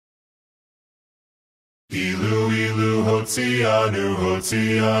Ilu ilu hotzianu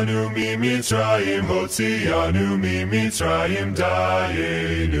hotzianu mimitzrayim hotzianu mimitzrayim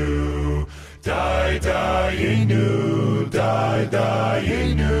dayenu dayenu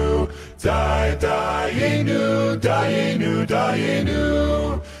dayenu dayenu dayenu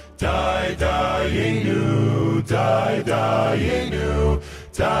dayenu dayenu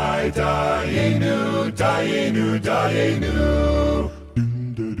dayenu dayenu dayenu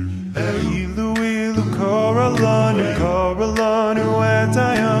Ilu ilu koralanu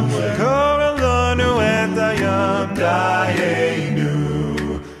etayam dayenu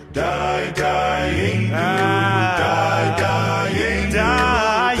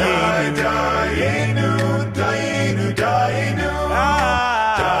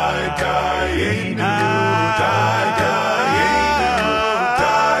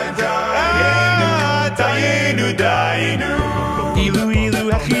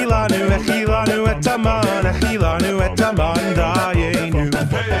dayenu etaman dayenu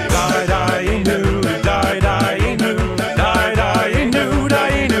dayenu dayenu dayenu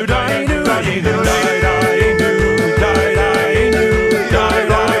dayenu dayenu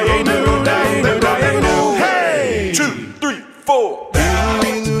dayenu dayenu. Hey, 2, 3, 4.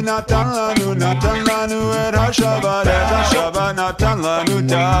 Ilu natalanu et hashabat natalanu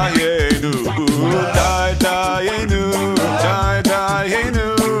dayenu dayenu dayenu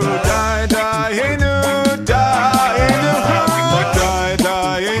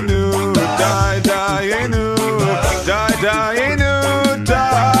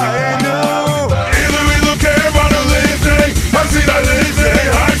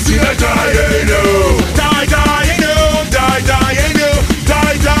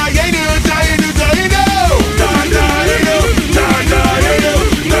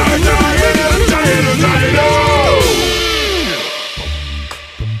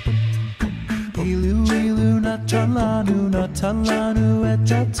Natalanu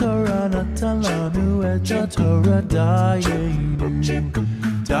eja Torah dayenu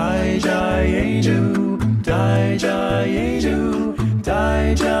dayenu dayenu dayenu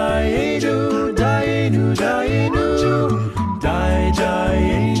dayenu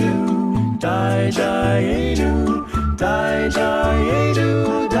dayenu dayenu dayenu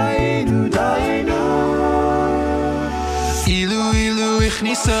dayenu dayenu. Ilu ilu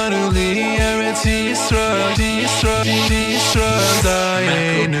ichnisanu li eretz Yisrael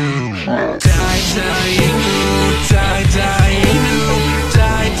dayenu dayenu dayenu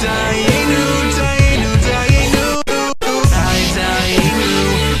dayenu dayenu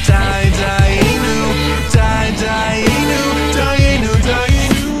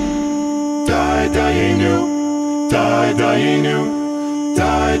dayenu dayenu dayenu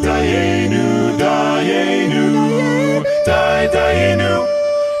dayenu dayenu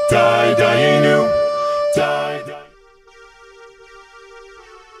dayenu dayenu dayenu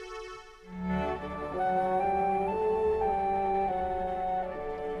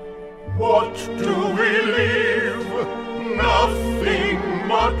What do we leave? Nothing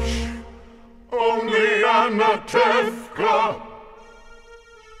much, only Anatevka.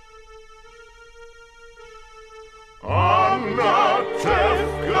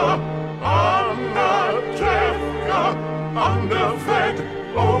 Anatevka, Anatevka, underfed,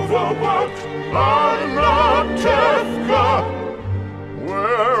 overworked, Anatevka.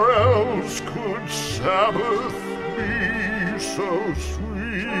 Where else could Sabbath be so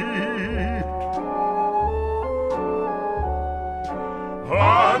sweet?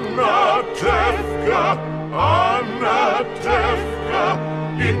 Anatevka, Anatevka,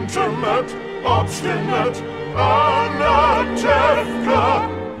 intimate, obstinate, Anatevka,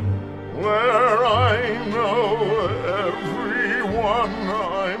 where I know everyone I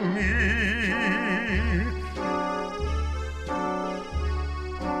meet.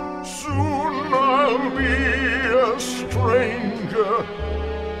 Soon I'll be a stranger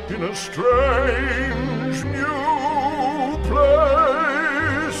in a strange new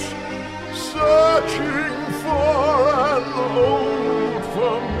place, searching for an old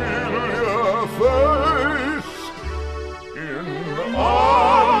familiar face. In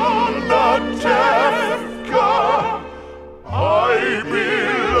Anatevka, I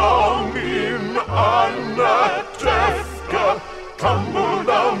belong in Anatevka. Tumble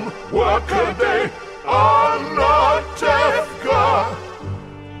down, work a day, Anatevka.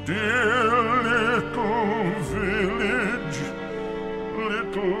 Dear little village,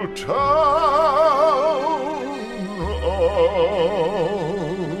 little town of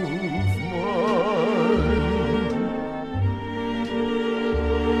mine.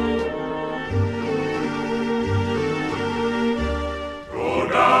 Go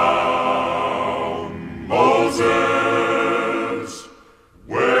down,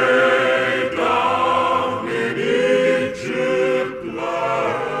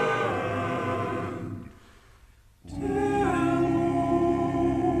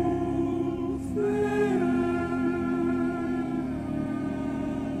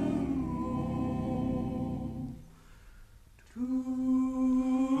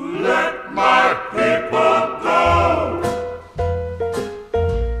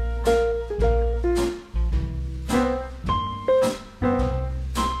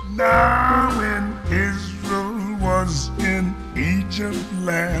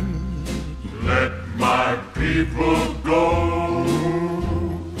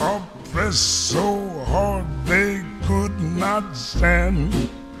 pressed so hard they could not stand.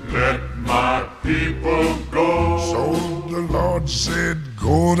 Let my people go. So the Lord said,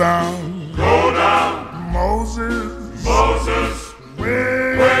 go down. Go down. Moses,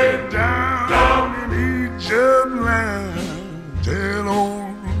 way down in Egypt land. Tell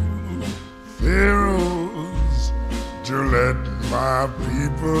old Pharaohs to let my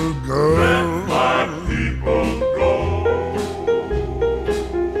people go. Let my people go.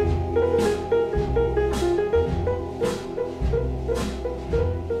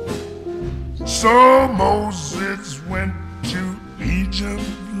 So Moses went to Egypt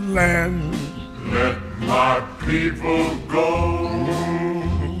land. Let my people go.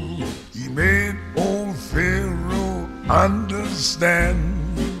 He made old Pharaoh understand.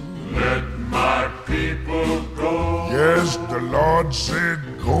 Let my people go. Yes, the Lord said,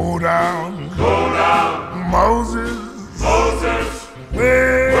 go down. Go down. Moses,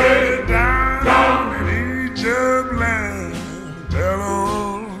 way down in Egypt land. Tell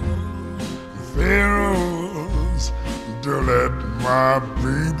old Pharaohs to let my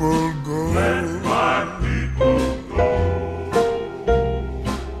people go. Let my people go.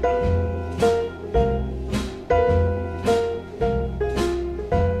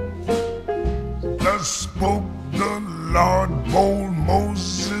 Thus spoke the Lord, bold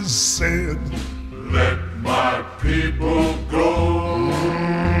Moses said, let my people go.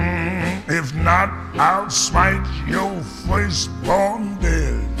 If not, I'll smite your firstborn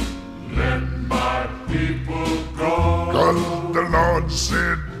dead. Let my people go. 'Cause the Lord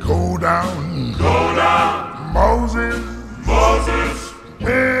said, go down. Go